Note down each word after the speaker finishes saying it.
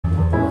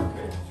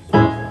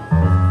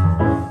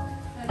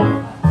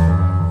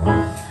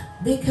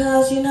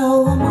Because you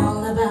know I'm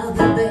all about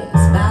the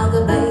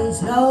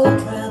bass, no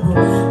treble.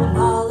 I'm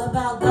all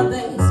about the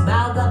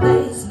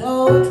bass,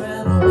 no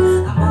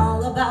treble. I'm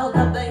all about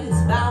the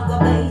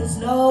bass,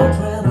 no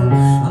treble.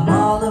 I'm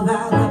all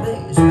about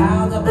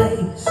the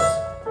bass.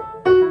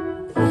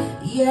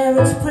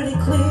 Yeah, it's pretty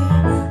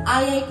clear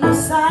I ain't no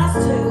size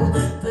 2,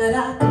 but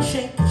I can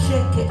shake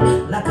it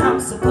like I'm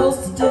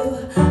supposed to do.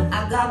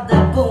 I got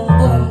that boom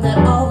boom that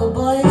all the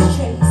boys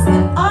chase,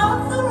 and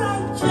all the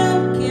right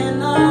junk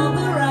in all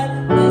the right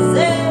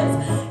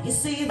places. You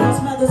see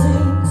those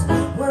magazines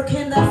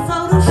working that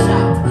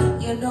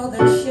Photoshop, you know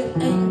that shit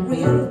ain't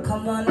real.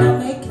 Come on now,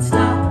 make it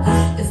stop.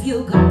 If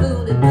you got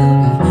booty,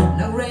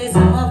 now raise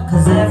them up,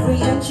 cause every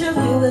inch of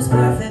you is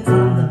perfect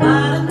from the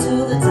bottom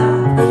to the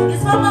top.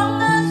 It's my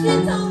mama,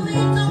 she told me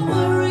don't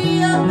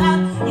worry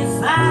about your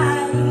size.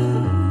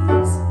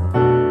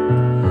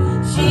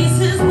 She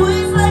says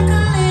boys like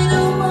a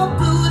little more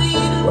booty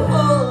to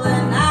hold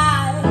at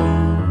night.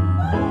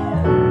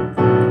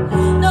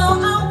 No,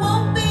 I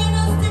won't be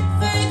no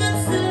stick-figured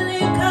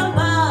silicone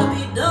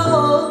Barbie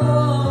doll.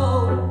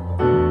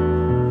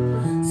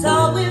 So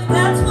if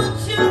that's what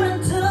you're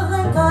into,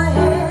 then go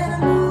ahead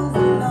and move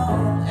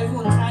along.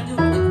 Everyone try to do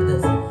it with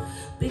this,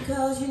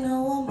 because you know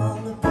I'm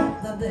all about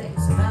the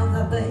bass,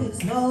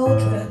 no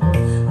treble.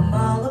 I'm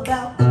all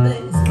about the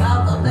bass,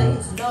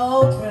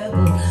 no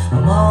treble.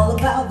 I'm all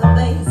about the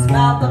bass,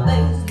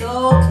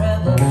 no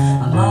treble.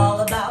 I'm all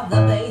about the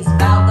bass.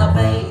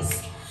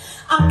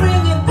 I'm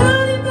bringing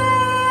booty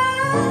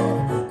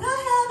back. Go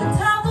ahead and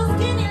tell those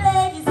skinny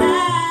ladies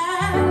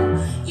that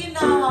you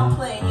know I'm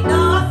playing. You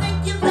know I think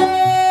you're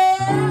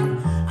there.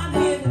 I'm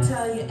here to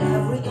tell you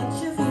every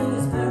inch of you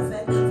is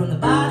perfect from the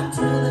bottom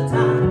to the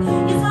top.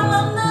 Yes, my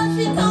mama,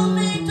 she told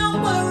me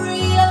don't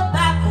worry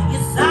about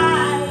your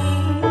size.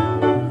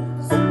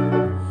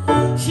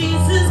 She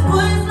says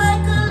boys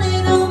like a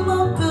little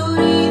more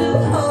booty to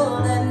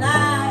hold at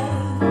night.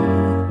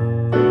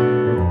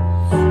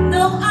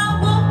 No, I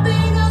won't be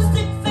no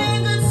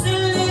stick-fingered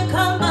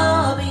silicone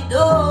Barbie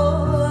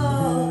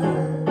doll.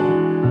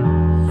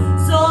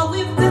 So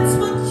if that's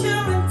what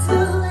you're into,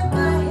 then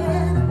go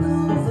ahead and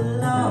move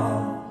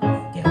along.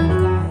 Get ready,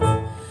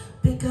 guys,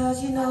 because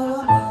you know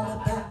I'm all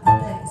about the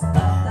bass,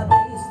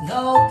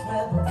 no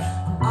treble.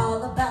 I'm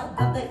all about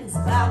the bass,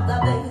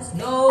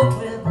 no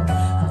treble.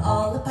 I'm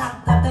all about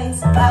the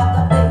bass,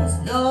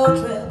 no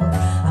treble.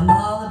 I'm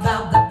all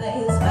about the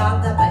bass.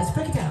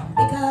 Break it down,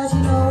 because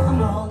you know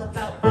I'm all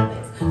about the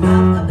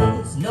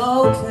bass,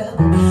 no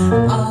treble.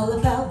 I'm all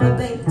about the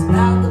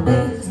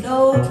bass,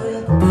 no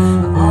treble.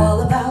 I'm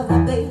all about the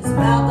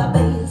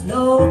bass,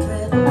 no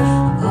treble.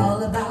 I'm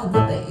all about the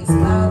bass.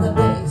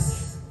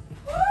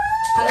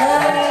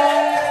 Hello.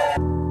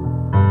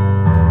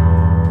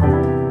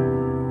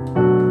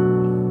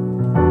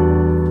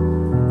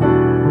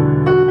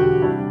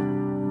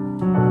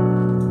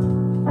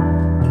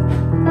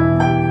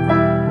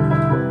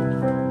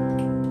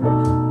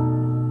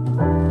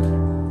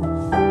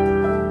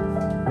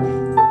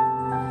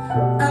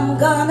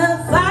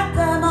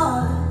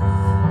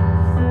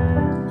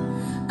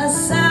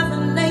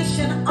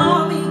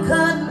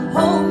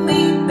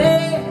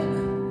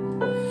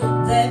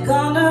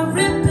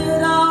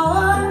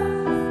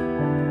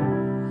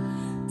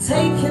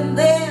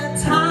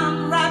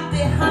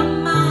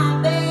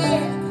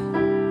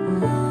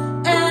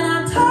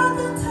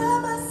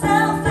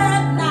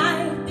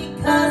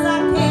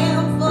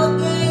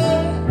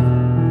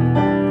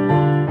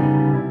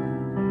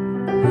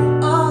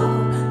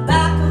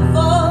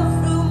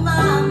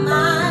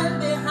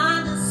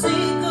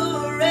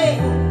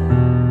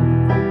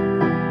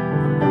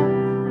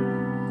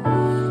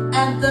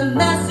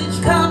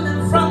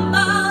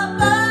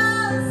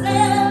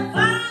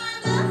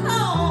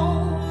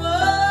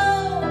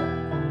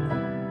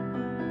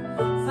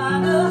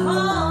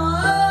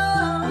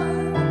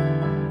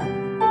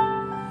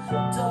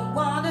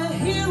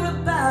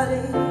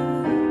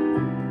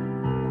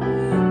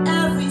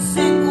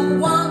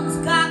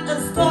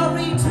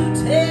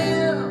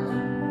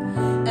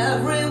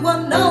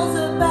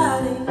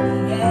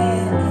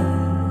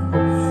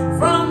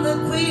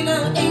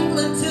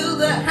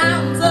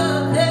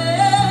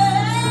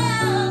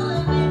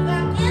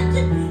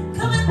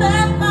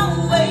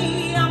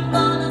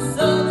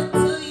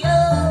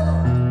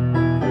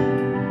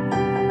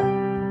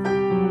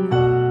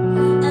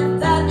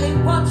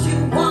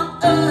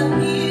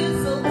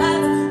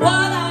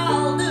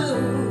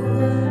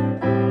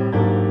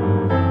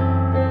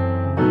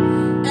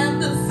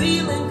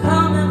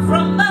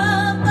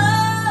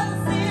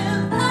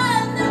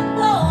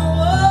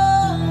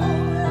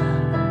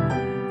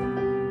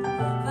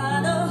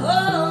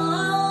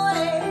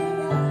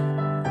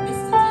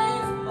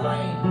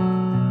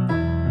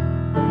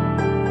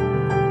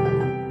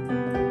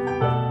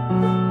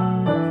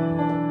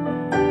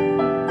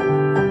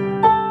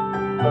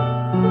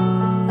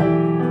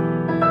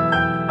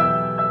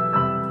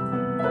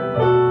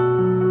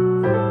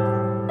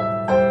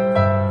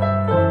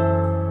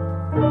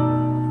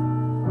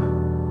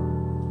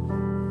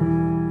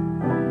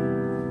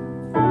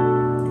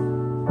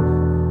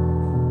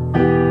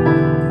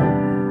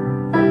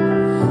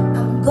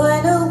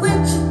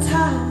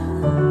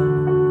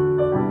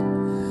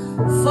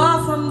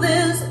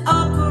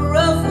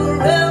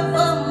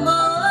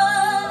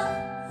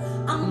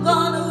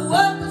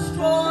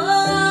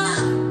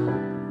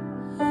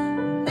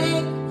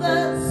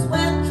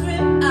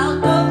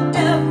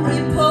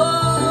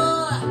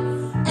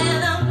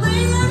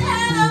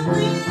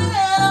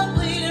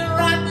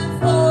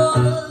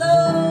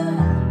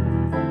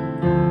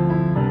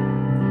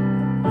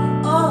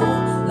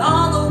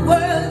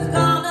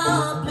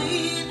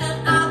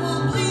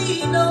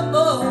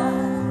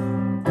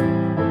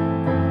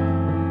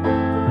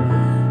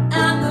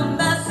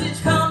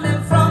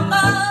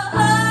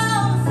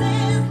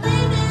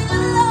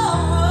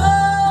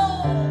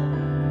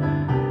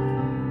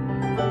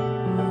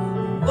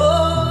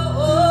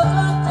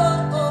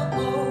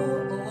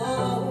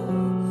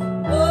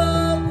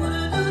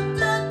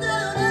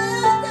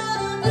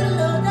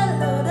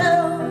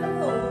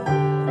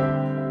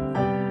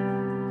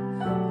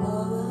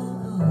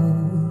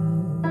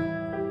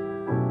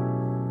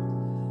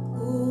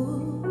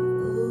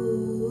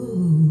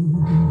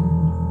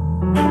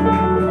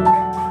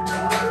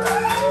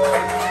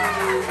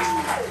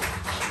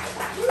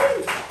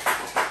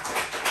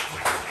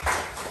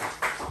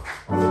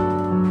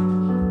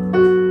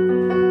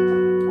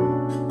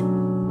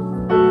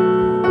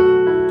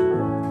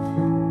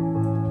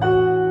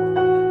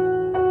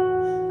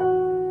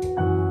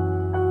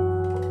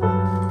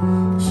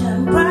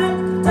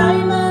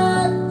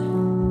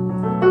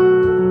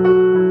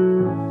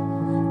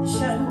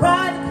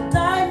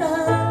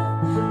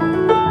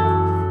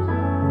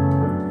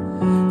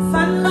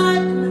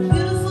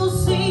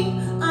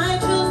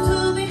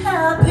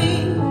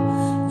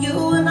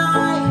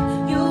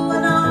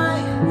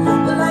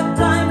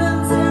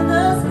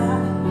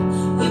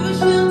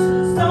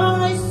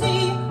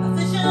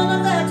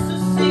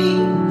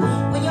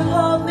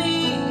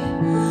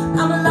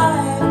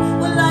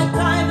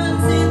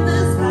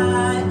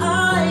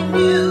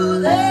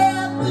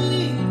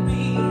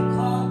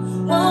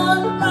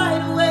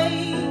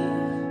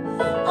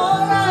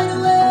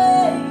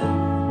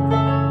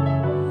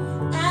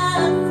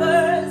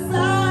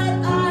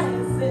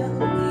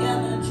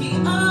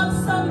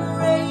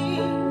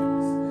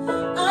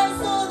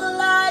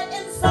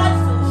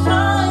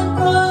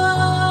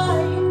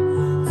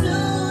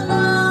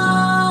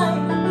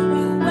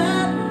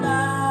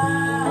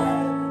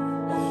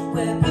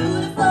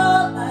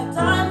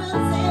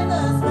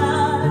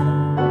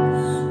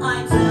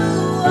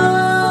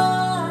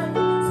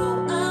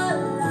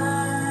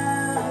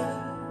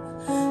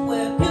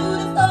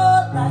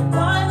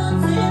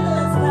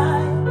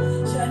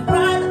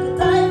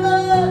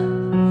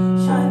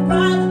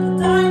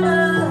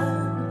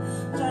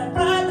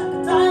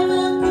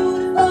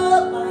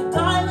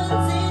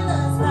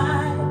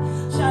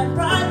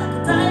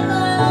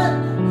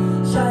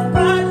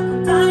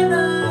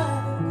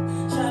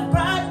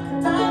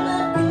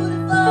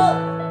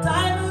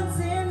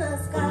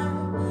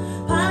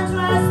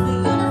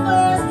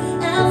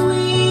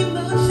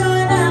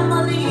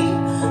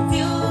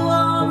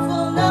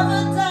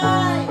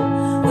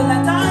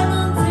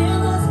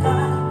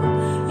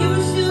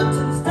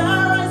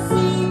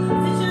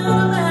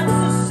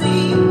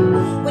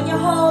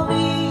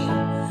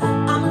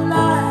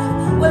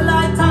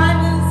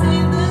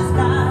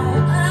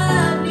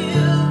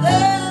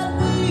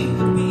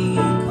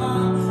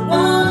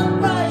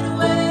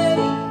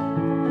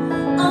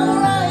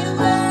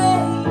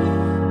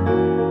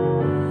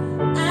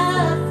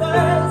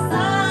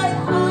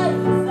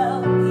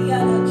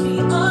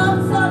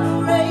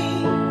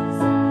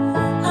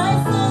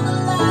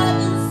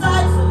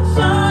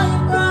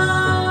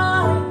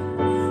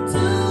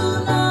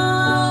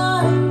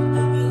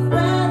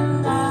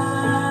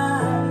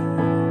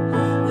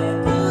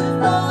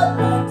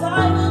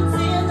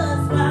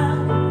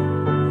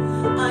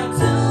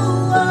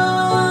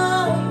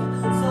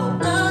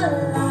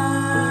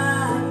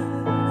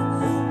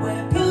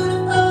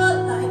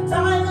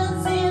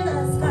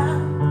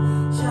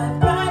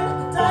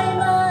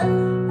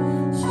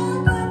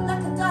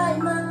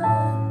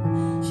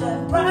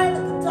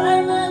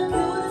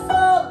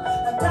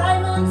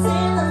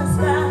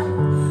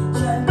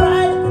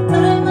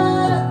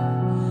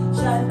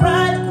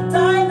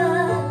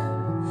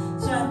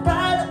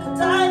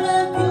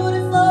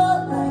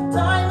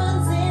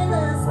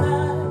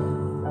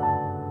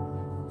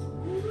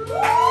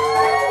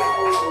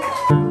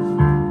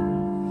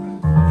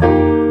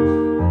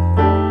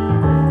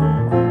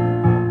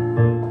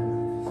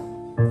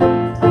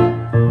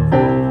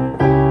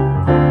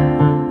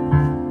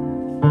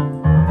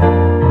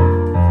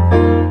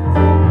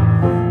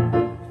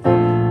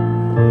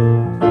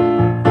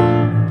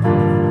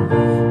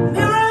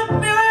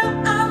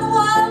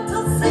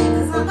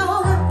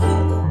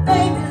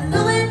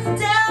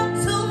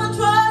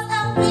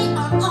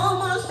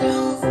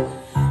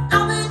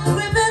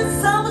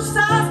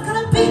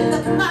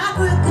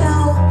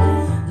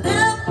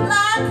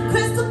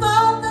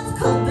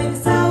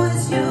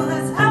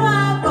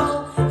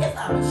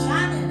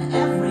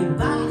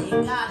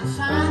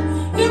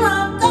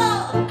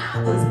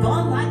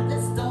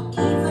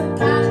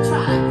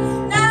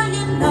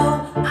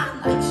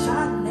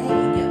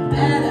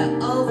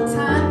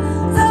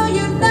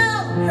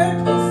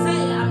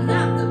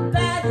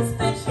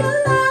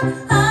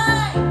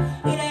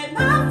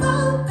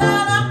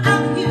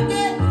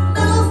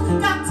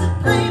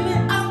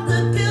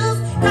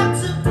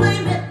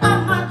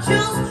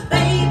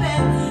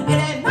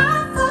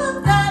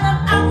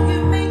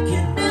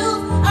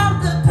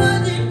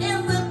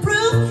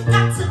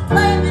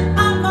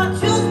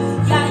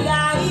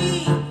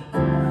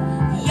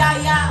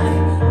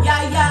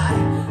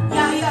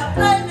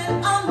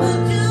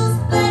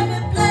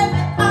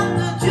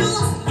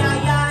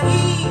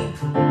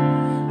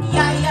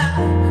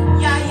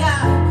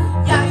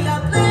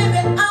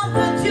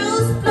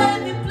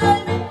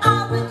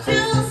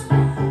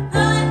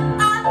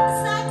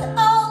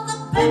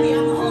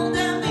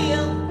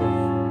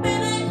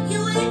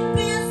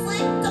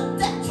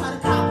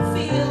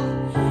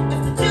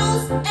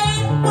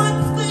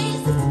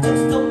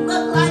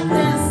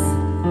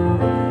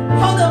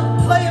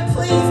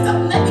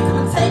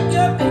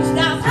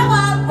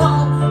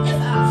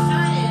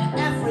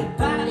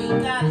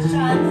 to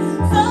shine.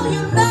 So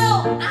you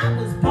know I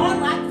was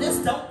born like this,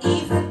 don't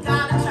even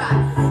gotta try.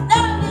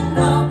 Now you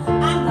know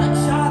I'm like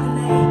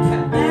Chardonnay,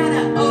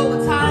 Cabana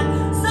over time.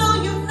 So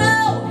you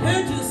know,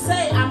 heard you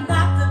say I'm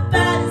not the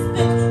baddest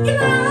bitch. You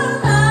know,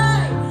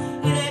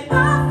 it ain't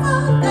my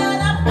fault that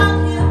I'm out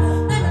here.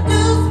 Them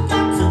dudes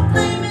got to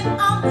blame it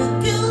on the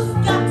goose,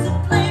 got to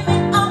blame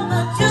it on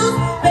the juice,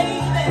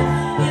 baby.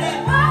 It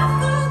ain't my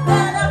fault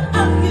that I'm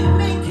out here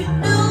making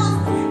news.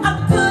 I'm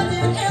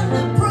putting in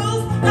the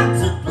proof, got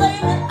to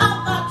blame it on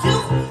my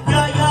juice.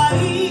 Yeah, yeah,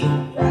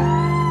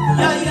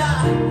 yeah, yeah,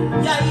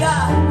 yeah,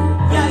 yeah,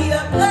 yeah,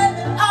 yeah. Blame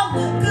it on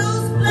the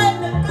goose,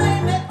 blame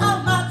it on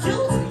my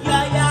juice.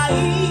 Yeah, yeah,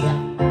 yeah,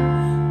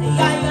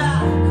 yeah, yeah,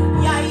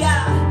 yeah,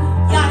 yeah,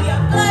 yeah, yeah.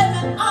 Blame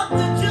it on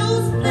the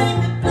juice,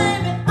 blame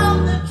it on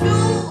the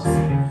juice.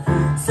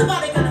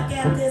 Somebody gonna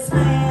get this,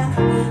 man.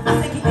 I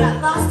think he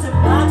got lost in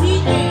my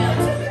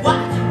DMs.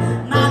 What?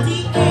 My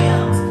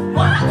DMs.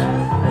 What?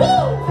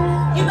 Woo!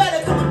 You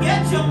better come and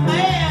get your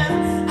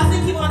man. I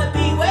think he wanna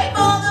be way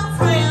more than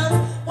friends.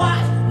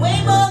 What? Way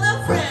more than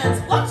friends.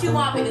 What you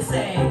want me to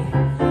say?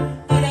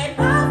 It ain't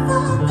my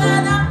fault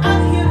that I'm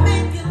out here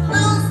making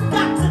loose.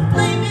 Got to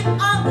blame it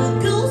on the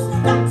goose.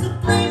 Got to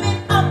blame it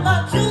on my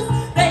juice,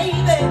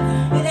 baby.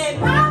 It ain't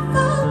my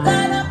fault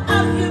that I'm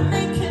out here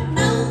making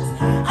news.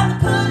 I'm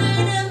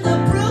putting in the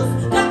proof.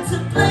 Got to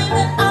blame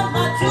it on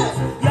my juice.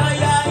 Yeah,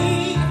 yeah,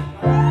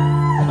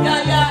 yeah,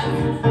 yeah,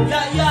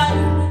 yeah, yeah,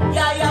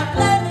 yeah, yeah.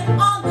 Blame it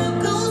on the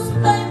goose.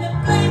 Blame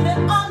it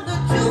on the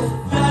juice.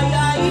 Yeah,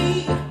 yeah,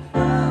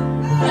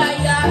 yeah,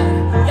 yeah,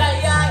 yeah,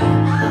 yeah,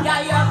 yeah,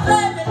 yeah.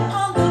 Blame it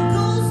on the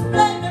goose.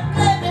 Blame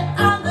it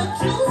on the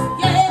juice.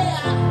 Yeah.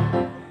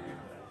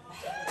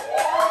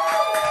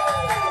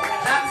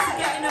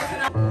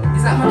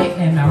 Is that my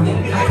nickname now?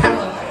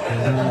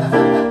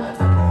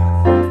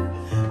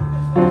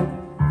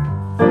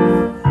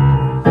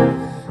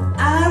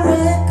 I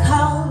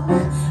recall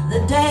the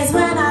days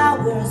when I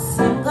was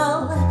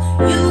single,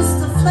 used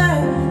to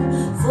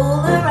flirt, fool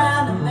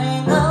around and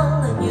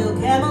mingle, and you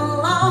came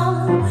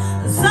along,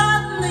 and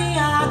suddenly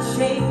I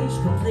changed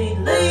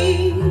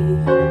completely.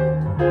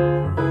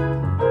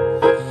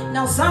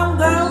 Now some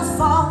girls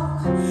fall,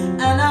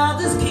 and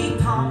others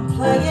keep on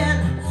playing.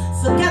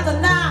 Forget the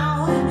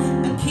now,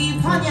 and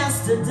keep on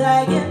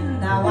yesterday,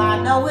 and now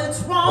I know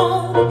it's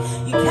wrong.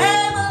 You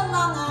came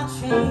along, I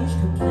changed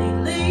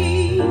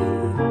completely.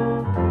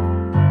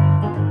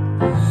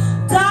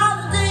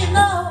 Darling, do you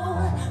know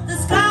the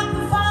sky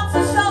performs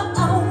a show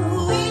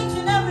each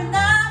and every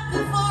night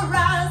before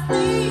I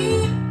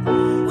sleep?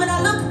 When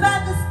I look up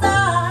at the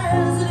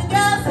stars and the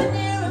girls are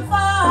near and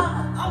far,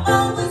 I'm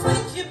always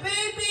with you,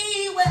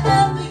 baby,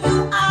 wherever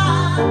you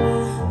are.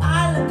 I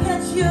look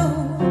at you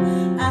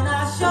and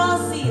I sure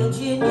see a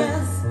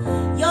genius.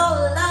 Your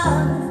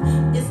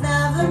love is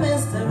never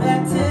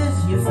misdirected.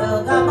 You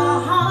filled up my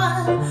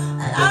heart,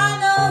 and I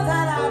know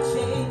that I'll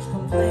change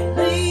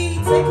completely.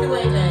 Take it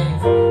away, Dave.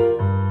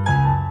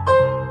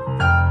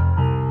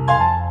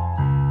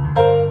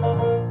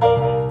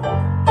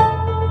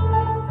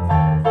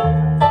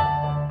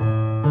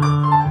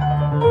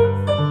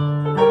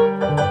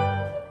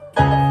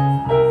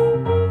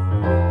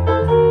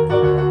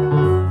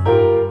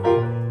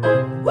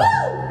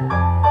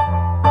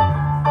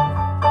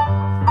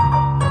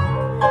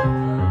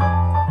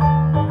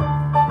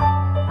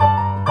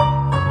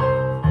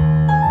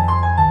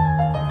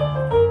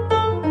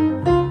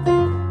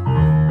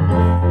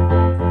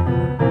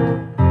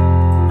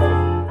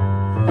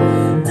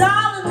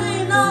 Darling, do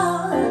you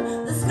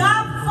know the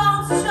sky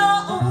performs a show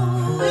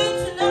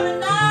each and every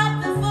night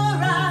before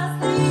I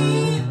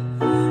sleep?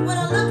 When I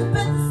look up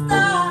at the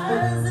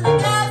stars and the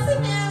galaxy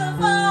near and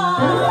far,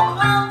 I'm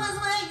always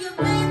with you,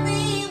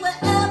 baby,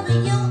 wherever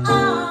you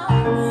are.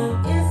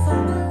 If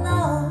I'm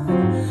alone,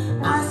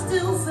 I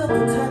still feel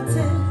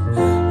protected.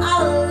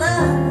 Our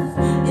love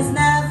is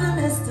never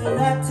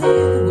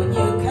misdirected. When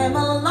you came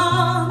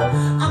along,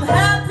 I'm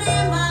happy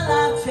my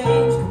life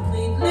changed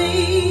completely.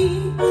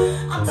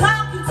 I'm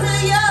talking to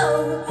you,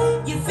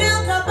 you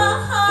filled up my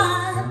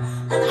heart,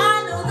 and I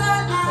know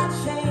that I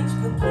changed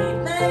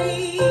completely.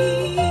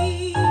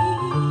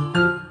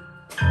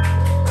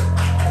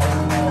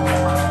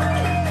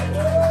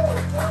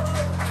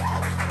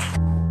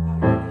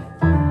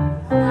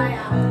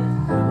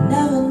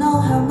 Never know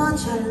how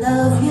much I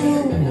love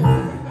you,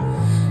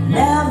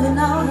 never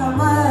know how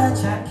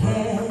much I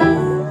care.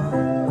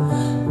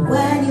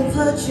 When you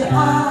put your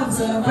arms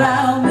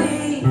around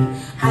me,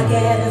 I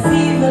get a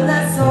fever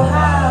that's so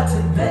hard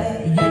to bear.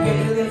 You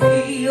get the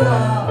fever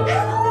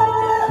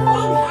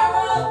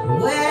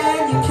when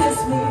you kiss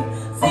me,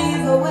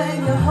 fever when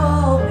you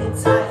hold me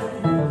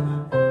tight,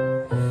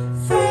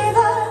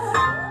 fever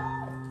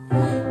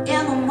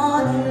in the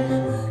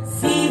morning,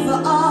 fever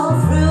all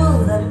through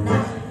the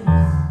night.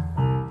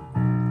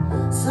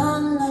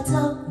 Sun lights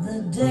up the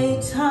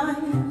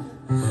daytime,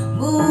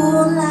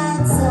 moon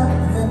lights up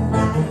the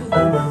night.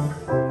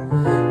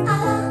 I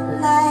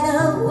light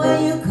up when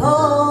you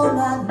call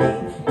my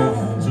name,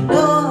 and you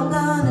know I'm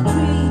gonna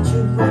treat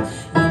you right.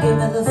 You give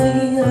me the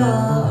fever.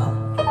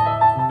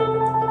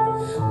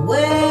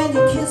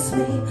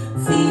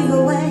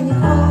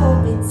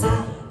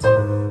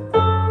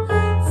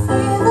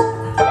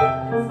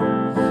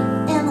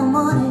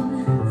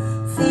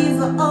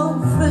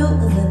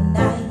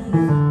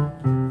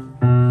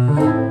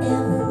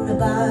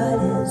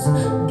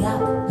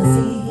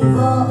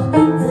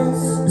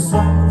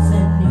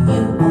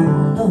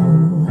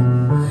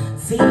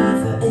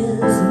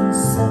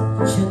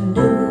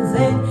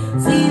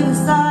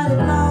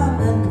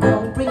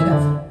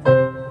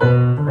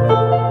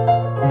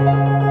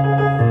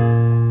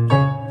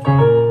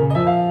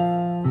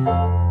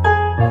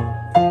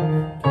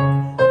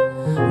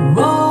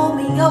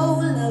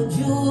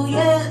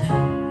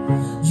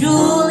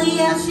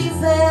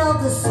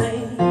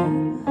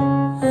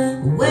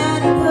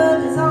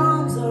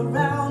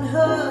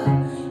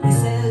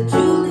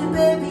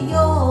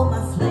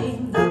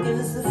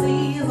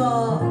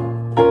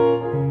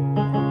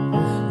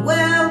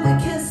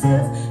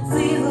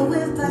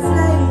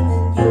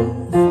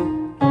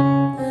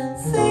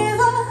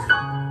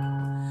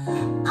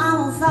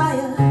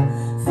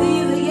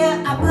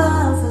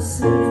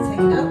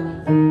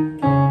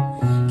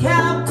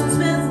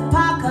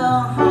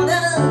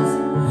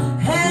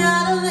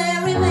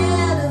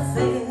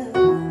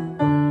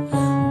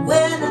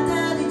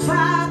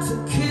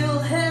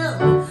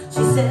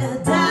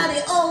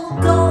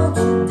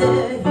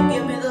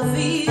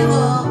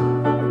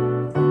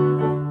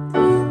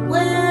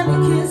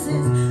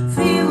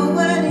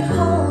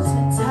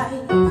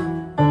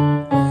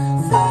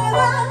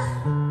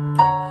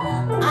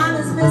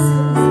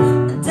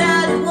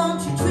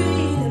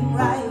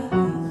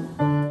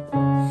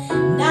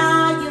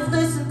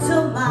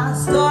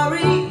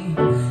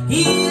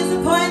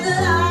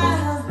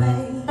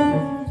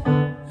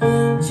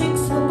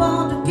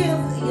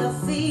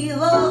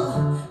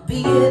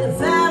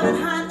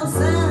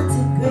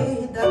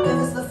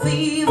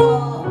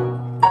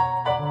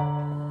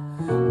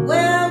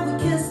 where we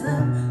kiss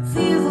them,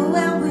 fever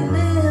where we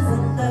live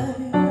and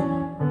learn.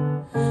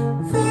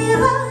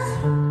 Fever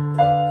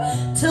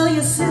till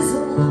you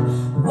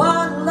sizzle